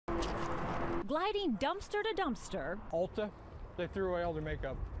Gliding dumpster to dumpster, Ulta, they threw away all their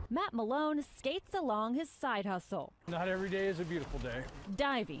makeup. Matt Malone skates along his side hustle. Not every day is a beautiful day.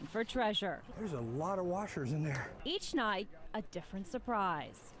 Diving for treasure. There's a lot of washers in there. Each night, a different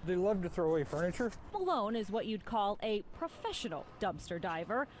surprise. They love to throw away furniture. Malone is what you'd call a professional dumpster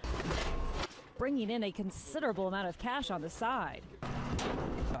diver, bringing in a considerable amount of cash on the side.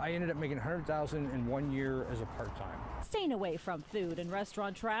 I ended up making $100,000 in 1 year as a part-time. Staying away from food and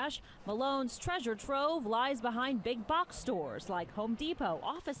restaurant trash, Malone's treasure trove lies behind big box stores like Home Depot,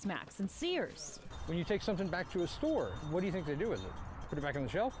 Office Max, and Sears. When you take something back to a store, what do you think they do with it? Put it back on the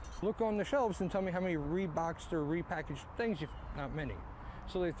shelf? Look on the shelves and tell me how many reboxed or repackaged things not many.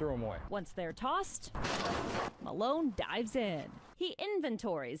 So they throw them away. Once they're tossed, Malone dives in. He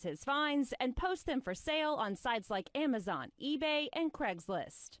inventories his finds and posts them for sale on sites like Amazon, eBay, and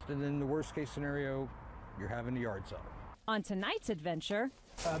Craigslist. And then the worst case scenario, you're having a yard sale. On tonight's adventure,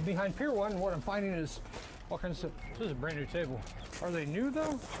 behind Pier 1, what I'm finding is all kinds of stuff. This is a brand new table. Are they new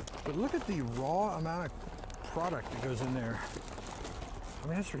though? But look at the raw amount of product that goes in there. I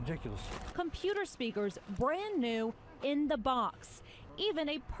mean, that's ridiculous. computer speakers brand new in the box, even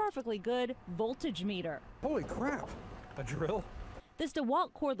a perfectly good voltage meter. Holy crap, a drill? This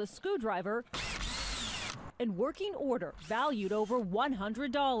DeWalt cordless screwdriver in working order, valued over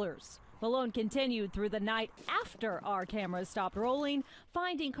 $100. Malone continued through the night after our cameras stopped rolling,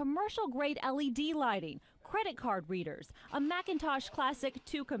 finding commercial-grade LED lighting, credit card readers, a Macintosh Classic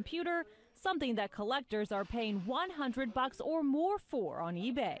 2 computer, something that collectors are paying $100 or more for on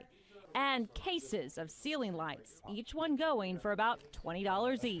eBay, and cases of ceiling lights, each one going for about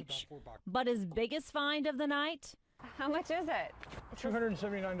 $20 each. But his biggest find of the night? How much is it?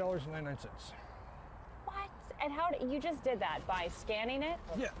 $279.99. What? And how you just did that by scanning it?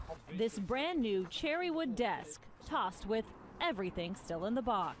 Yeah. This brand new cherrywood desk, tossed with everything still in the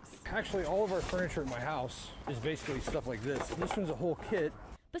box. Actually, all of our furniture at my house is basically stuff like this. This one's a whole kit.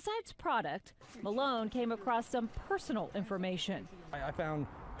 Besides product, Malone came across some personal information. I found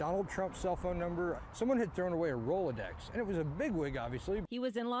Donald Trump's cell phone number. Someone had thrown away a Rolodex, and it was a bigwig, obviously. He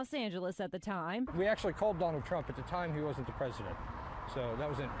was in Los Angeles at the time. We actually called Donald Trump. At the time, he wasn't the president. So that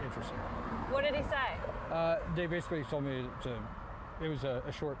was interesting. What did he say? They basically told me it was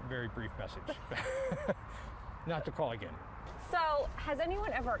a short, very brief message. Not to call again. So, has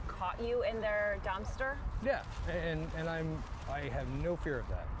anyone ever caught you in their dumpster? Yeah, and I have no fear of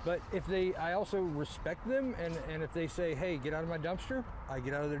that. But I also respect them, and if they say, hey, get out of my dumpster, I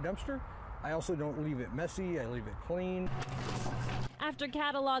get out of their dumpster. I also don't leave it messy, I leave it clean. After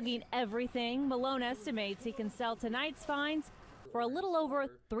cataloging everything, Malone estimates he can sell tonight's finds for a little over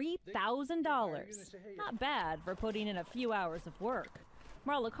 $3,000. Not bad for putting in a few hours of work.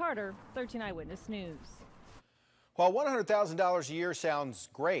 Marla Carter, 13 Eyewitness News. While $100,000 a year sounds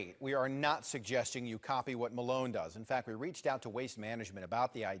great, we are not suggesting you copy what Malone does. In fact, we reached out to Waste Management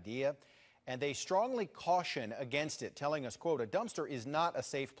about the idea, and they strongly caution against it, telling us, quote, a dumpster is not a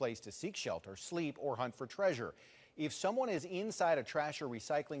safe place to seek shelter, sleep, or hunt for treasure. If someone is inside a trash or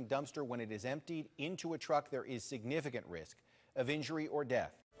recycling dumpster when it is emptied into a truck, there is significant risk of injury or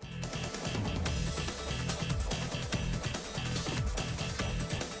death.